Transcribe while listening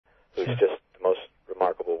who's just the most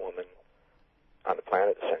remarkable woman on the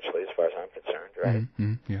planet, essentially, as far as I'm concerned, right?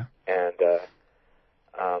 Mm-hmm. Yeah.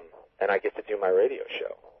 And I get to do my radio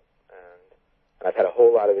show. And I've had a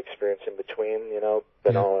whole lot of experience in between,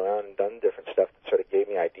 been all around and done different stuff that sort of gave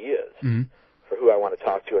me ideas for who I want to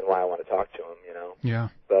talk to and why I want to talk to them, Yeah.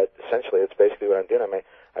 But essentially, it's basically what I'm doing.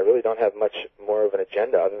 I really don't have much more of an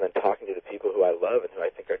agenda other than talking to the people who I love and who I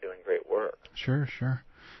think are doing great work. Sure.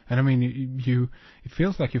 And I mean, it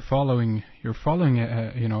feels like you're following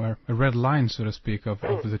a red line, so to speak, of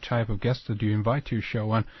the type of guests that you invite to your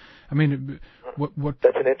show. And I mean, what?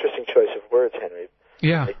 That's an interesting choice of words, Henry.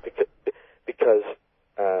 Yeah. Because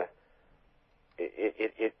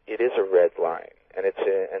it is a red line, and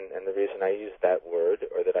and the reason I use that word,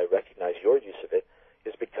 or that I recognize your use of it,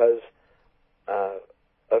 is because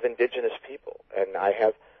of indigenous people, and I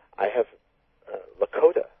have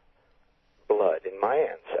Lakota blood in my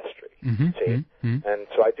ancestry. See, and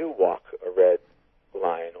so I do walk a red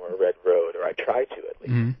line or a red road, or I try to at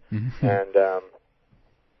least,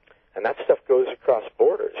 and that stuff goes across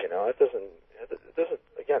borders. It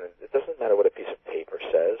doesn't matter what a piece of paper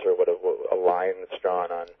says or what a line that's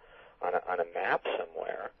drawn on a map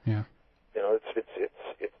somewhere. Yeah.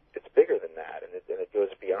 It's bigger than that, and it goes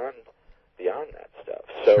beyond that stuff.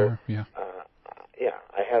 So sure, yeah.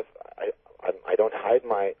 I don't hide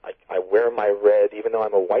I wear my red, even though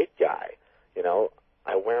I'm a white guy.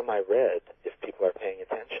 I wear my red if people are paying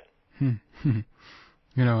attention.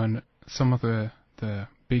 And some of the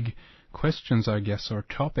big questions, I guess, or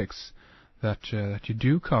topics that you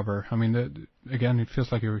do cover. I mean, again, it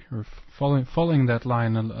feels like you're following that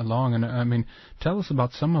line along. And I mean, tell us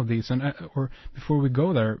about some of these. And or before we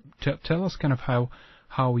go there, tell us kind of how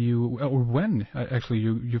you, or when actually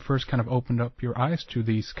you first kind of opened up your eyes to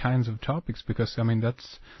these kinds of topics, because I mean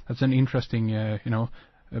that's an interesting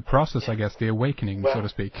process, I guess, the awakening, so to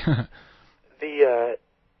speak.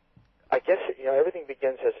 I guess everything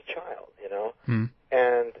begins as a child,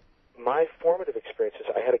 and my formative experiences.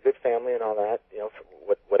 I had a good family and all that,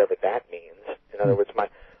 whatever that means. In other words, my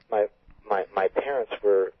parents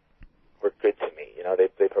were good to me.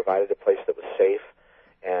 They provided a place that was safe,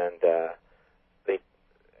 and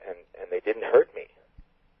they didn't hurt me.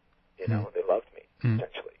 They loved me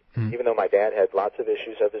essentially. Even though my dad had lots of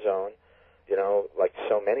issues of his own, like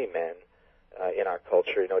so many men in our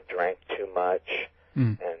culture, drank too much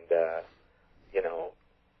and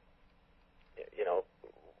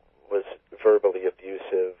was verbally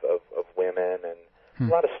abusive of women and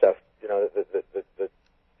a lot of stuff, that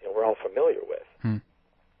we're all familiar with.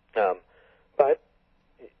 But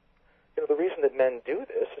the reason that men do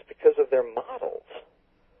this is because of their models.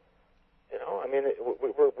 I mean,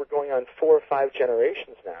 we're going on 4 or 5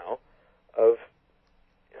 generations now of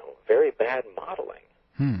very bad modeling.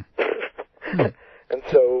 And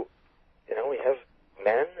so, we have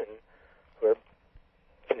men who are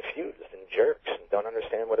confused and jerks and don't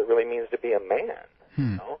understand what it really means to be a man.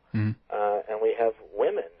 And we have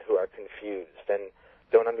women who are confused and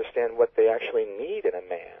don't understand what they actually need in a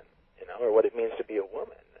man, or what it means to be a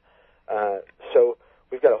woman. So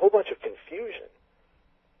we've got a whole bunch of confusion.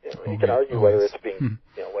 You can argue whether it's being,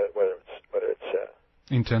 whether it's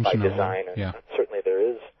intentional, by design, and certainly there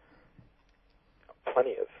is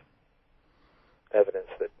plenty of evidence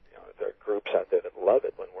that there are groups out there that love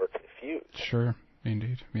it when we're confused. Sure,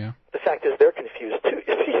 indeed, yeah. The fact is, they're confused too.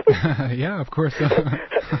 You see? Yeah, of course.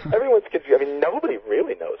 Everyone's confused. I mean, nobody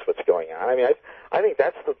really knows what's going on. I mean, I think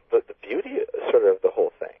that's the beauty, sort of, the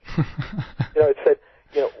whole thing. It's that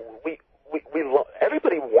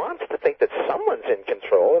everybody wants to think that someone's in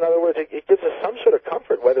control. In other words, it gives us some sort of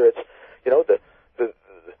comfort, whether it's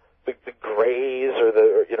the Greys or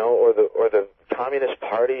the Communist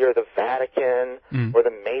Party or the Vatican or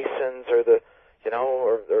the Masons or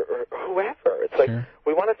or whoever. It's like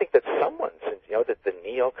we want to think that someone's that the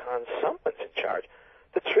neocons, someone's in charge.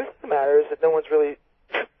 The truth of the matter is that no one's really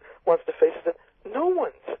wants to face it, that no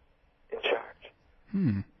one's in charge.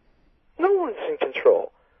 No one's in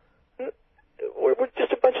control. We're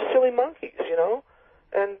just a bunch of silly monkeys,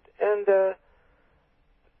 and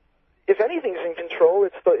if anything's in control,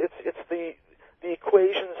 it's the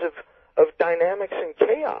equations of dynamics and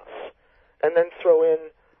chaos, and then throw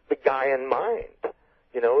in the guy in mind,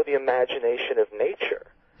 the imagination of nature,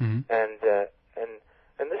 and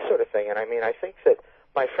this sort of thing. And I mean, I think that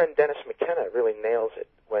my friend Dennis McKenna really nails it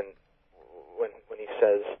when he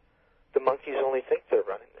says the monkeys only think they're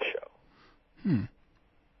running the show. In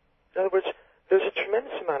other words, there's a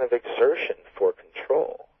tremendous amount of exertion for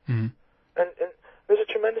control, and there's a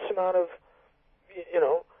tremendous amount of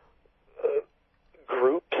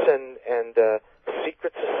groups and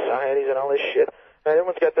secret societies and all this shit Right?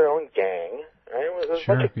 Everyone's got their own gang. Right? There's a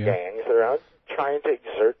bunch of gangs that are out trying to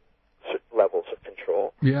exert certain levels of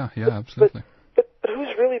control. Yeah, absolutely. But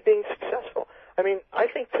who's really being successful? I mean, I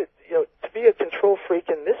think to be a control freak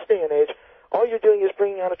in this day and age, all you're doing is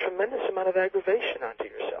bringing out a tremendous amount of aggravation onto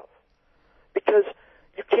yourself. Because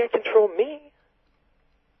you can't control me.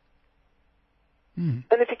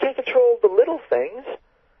 And if you can't control the little things,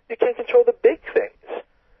 you can't control the big things.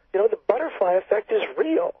 The butterfly effect is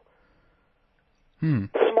real.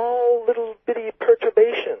 Small, little bitty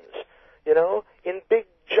perturbations, in big,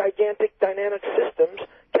 gigantic dynamic systems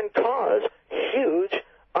can cause huge,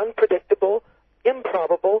 unpredictable,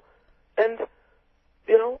 improbable, and,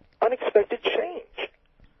 unexpected change.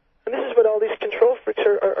 And this is what all these control freaks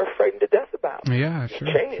are frightened to death about. Yeah, sure.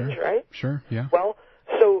 Change, sure, right? Sure, yeah. Well,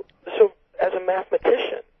 so as a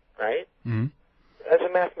mathematician, right? As a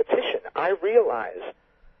mathematician, I realize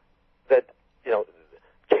that,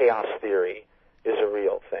 chaos theory is a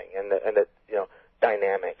real thing, and that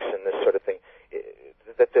dynamics and this sort of thing,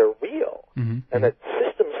 that they're real, and that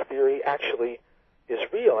systems theory actually is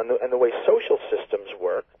real, and the way social systems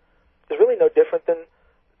work is really no different than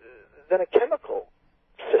a chemical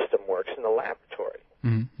system works in the laboratory.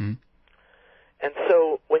 And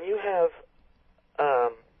so when you have,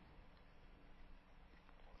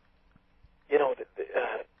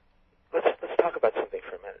 let's talk about something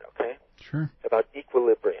for a minute, okay? Sure. About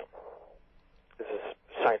equilibrium. This is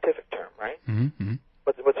a scientific term, right?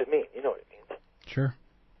 What's it mean? You know what it means. Sure.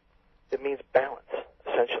 It means balance,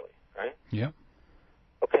 essentially, right? Yep.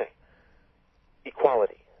 Okay.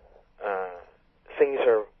 Equality. Things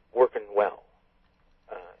are working well.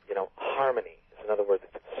 Harmony is another word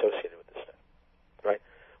that's associated with this stuff, right?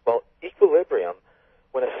 Well, equilibrium,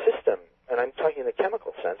 when a system, and I'm talking in the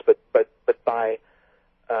chemical sense, but by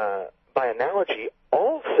analogy,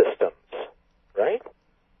 all systems, right,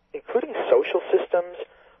 including social systems,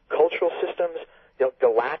 cultural systems,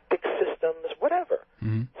 galactic systems, whatever,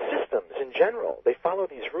 systems in general, they follow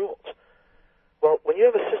these rules. Well, when you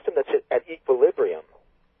have a system that's at equilibrium,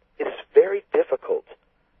 it's very difficult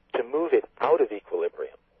to move it out of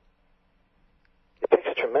equilibrium. It takes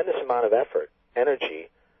a tremendous amount of effort, energy,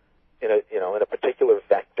 in a particular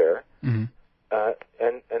vector, and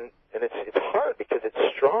it's hard because it's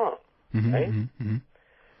strong, right?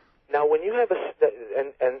 Now, when you have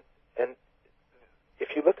and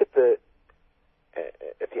if you look at the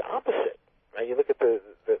opposite, right? You look at the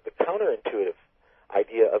counterintuitive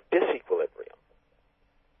idea of disequilibrium,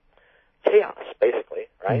 chaos, basically,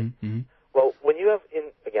 right? Well, when you have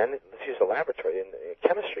let's use the laboratory in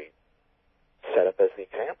chemistry setup as the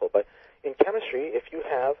example, but in chemistry, if you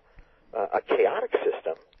have a chaotic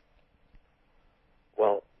system,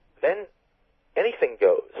 well, then anything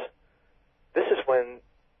goes. This is when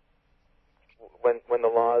the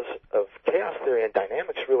laws of chaos theory and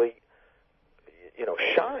dynamics really,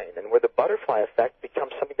 shine, and where the butterfly effect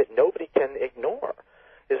becomes something that nobody can ignore,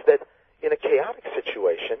 is that in a chaotic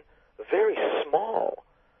situation, a very small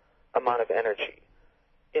amount of energy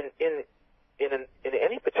in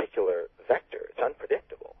any particular vector, it's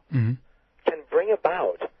unpredictable, can bring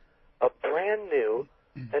about a brand new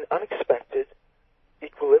and unexpected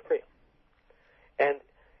equilibrium. And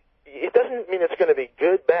it doesn't mean it's going to be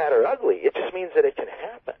good, bad, or ugly. It just means that it can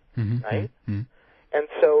happen, right? And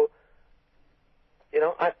so,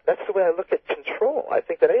 that's the way I look at control. I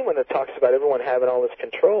think that anyone that talks about everyone having all this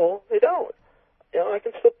control, they don't. I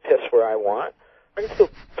can still piss where I want. I can still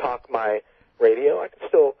talk my radio. I can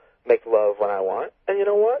still make love when I want. And you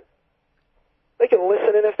know what? They can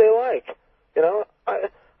listen in if they like.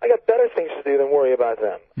 I got better things to do than worry about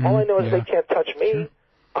them. All I know is they can't touch me,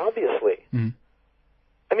 obviously.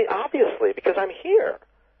 I mean, obviously, because I'm here.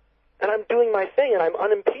 And I'm doing my thing, and I'm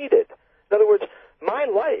unimpeded. In other words, my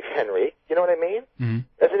life, Henry, you know what I mean?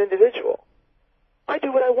 As an individual, I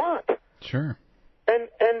do what I want. Sure. And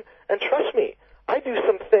trust me, I do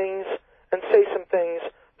some things and say some things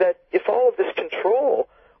that if all of this control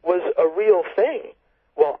was a real thing,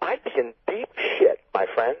 well, I'd be in deep shit, my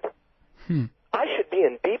friend. I should be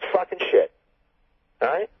in deep fucking shit. All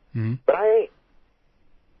right? But I ain't.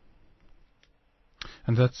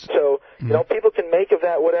 And that's so, people can make of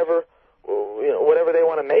that whatever they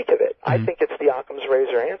want to make of it. I think it's the Occam's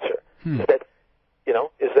razor answer.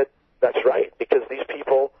 Is that that's right, because these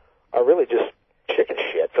people are really just chicken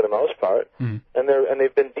shit for the most part, and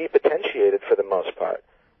they've been depotentiated for the most part.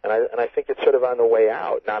 And I think it's sort of on the way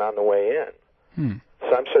out, not on the way in.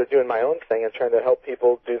 So I'm sort of doing my own thing and trying to help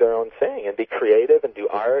people do their own thing and be creative and do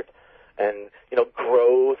art and,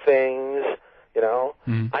 grow things, You know,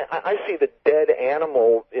 I see the dead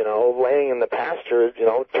animal, you know, laying in the pasture, you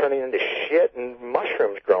know, turning into shit and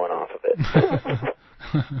mushrooms growing off of it.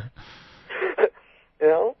 You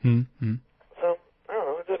know? Mm-hmm. So, I don't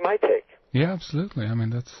know, this is my take. Yeah, absolutely. I mean,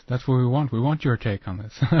 that's what we want. We want your take on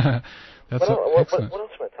this. That's excellent. What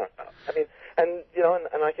else am I talking about? I mean, and, you know,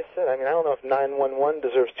 and like I said, I mean, I don't know if 911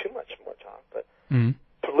 deserves too much more talk, but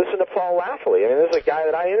listen to Paul Lafley. I mean, this is a guy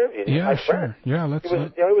that I interviewed. He's my friend. Yeah,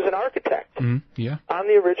 he was an architect on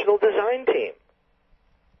the original design team.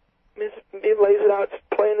 I mean, he lays it out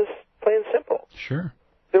plain simple. Sure.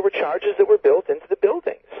 There were charges that were built into the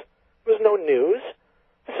buildings. There was no news.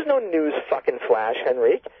 This is no news fucking flash,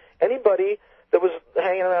 Henrique. Anybody that was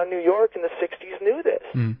hanging around New York in the 60s knew this.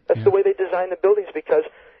 That's the way they designed the buildings because,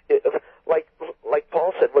 like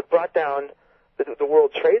Paul said, what brought down the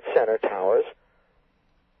World Trade Center towers,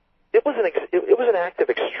 it was an act of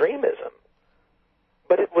extremism,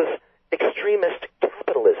 but it was extremist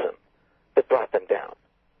capitalism that brought them down.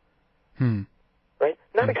 Right?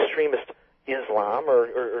 Not extremist Islam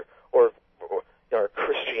or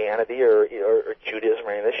Christianity or Judaism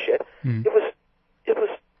or any of this shit. It was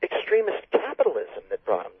extremist capitalism that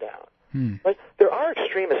brought them down. Right? There are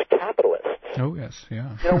extremist capitalists. Oh yes,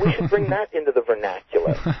 yeah. You know, we should bring that into the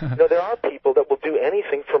vernacular. You know, there are people that will do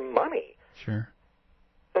anything for money. Sure.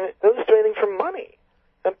 I mean, they'll just do anything for money.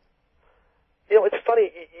 You know, it's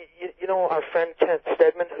funny. You know our friend Kent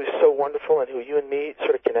Stedman, who's so wonderful and who you and me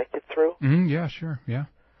sort of connected through? Yeah, sure, yeah.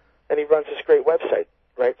 And he runs this great website,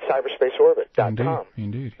 right? cyberspaceorbit.com.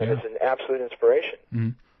 Indeed, and yeah. it's an absolute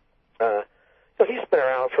inspiration. So he's been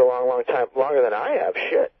around for a long, long time, longer than I have.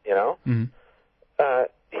 Shit, you know.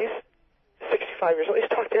 He's 65 years old. He's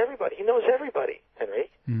talked to everybody. He knows everybody,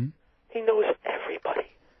 Henrique. He knows everybody,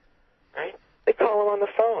 right? They call him on the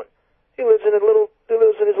phone. He lives in his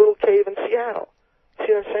little cave in Seattle.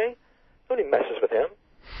 See what I'm saying? Nobody messes with him,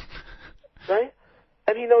 right?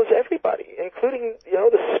 And he knows everybody, including, you know,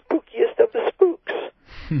 the spookiest of the spooks,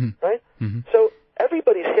 right? So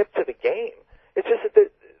everybody's hip to the game. It's just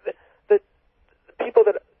that the people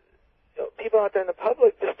that, you know, people out there in the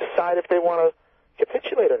public just decide if they want to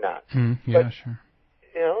capitulate or not. Yeah, but, sure.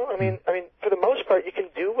 You know, I mean, for the most part, you can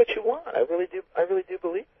do what you want. I really do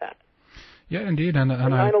believe that. Yeah, indeed, and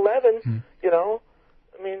 9/11, you know,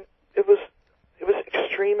 I mean, it was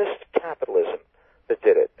extremist capitalism that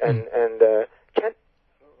did it, and Kent,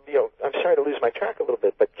 you know, I'm sorry to lose my track a little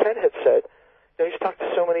bit, but Kent had said, you know, he's talked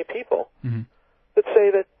to so many people that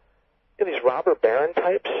say that, you know, these robber baron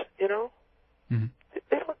types, you know,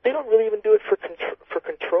 they don't really even do it for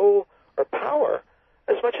control or power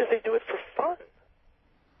as much as they do it for fun.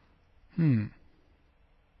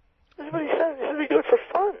 That's what he said. He said they do it for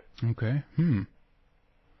fun. Okay.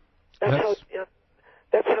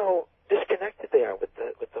 That's how disconnected they are with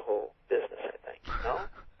the whole business, I think. You know?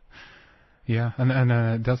 Yeah,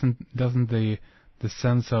 and doesn't the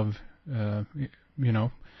sense of you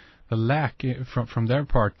know, the lack from their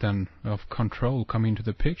part then of control come into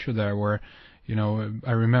the picture there, where, you know,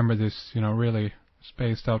 I remember this, you know, really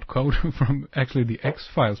spaced out quote from actually the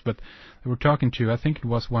X-Files, but they were talking to, I think it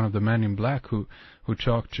was one of the Men in Black who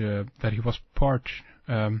talked that he was part,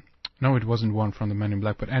 no, it wasn't one from the Men in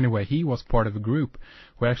Black, but anyway, he was part of a group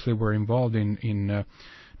who actually were involved in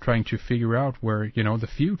trying to figure out where, you know, the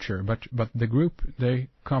future, but the group, they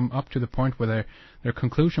come up to the point where their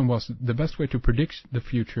conclusion was the best way to predict the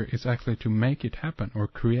future is actually to make it happen or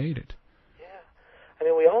create it. Yeah. I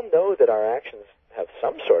mean, we all know that our actions have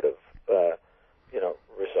some sort of you know,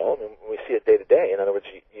 result, and we see it day to day. In other words,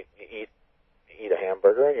 you eat a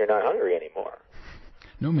hamburger and you're not hungry anymore.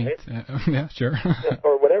 No meat. Right? Yeah, sure.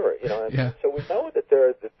 Or whatever, you know. Yeah. So we know that there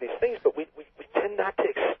are these things, but we tend not to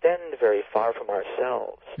extend very far from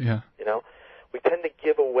ourselves. Yeah. You know, we tend to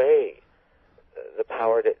give away the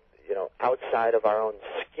power to, you know, outside of our own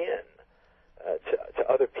skin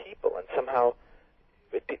to other people, and somehow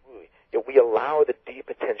we allow the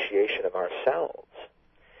depotentiation of ourselves.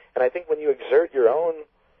 And I think when you exert your own,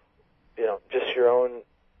 you know, just your own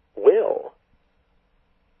will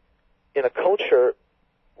in a culture,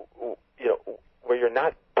 you know, where you're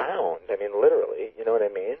not bound, I mean, literally, you know what I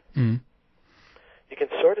mean? You can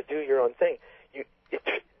sort of do your own thing.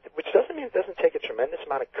 Which doesn't mean it doesn't take a tremendous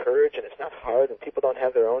amount of courage, and it's not hard, and people don't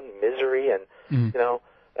have their own misery, and, you know,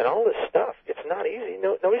 and all this stuff. It's not easy.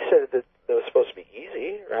 Nobody said that it was supposed to be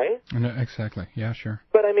easy, right? No, exactly. Yeah, sure.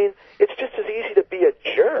 But, I mean, it's just as easy to be a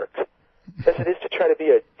jerk as it is to try to be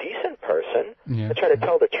a decent person and try to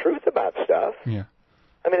tell the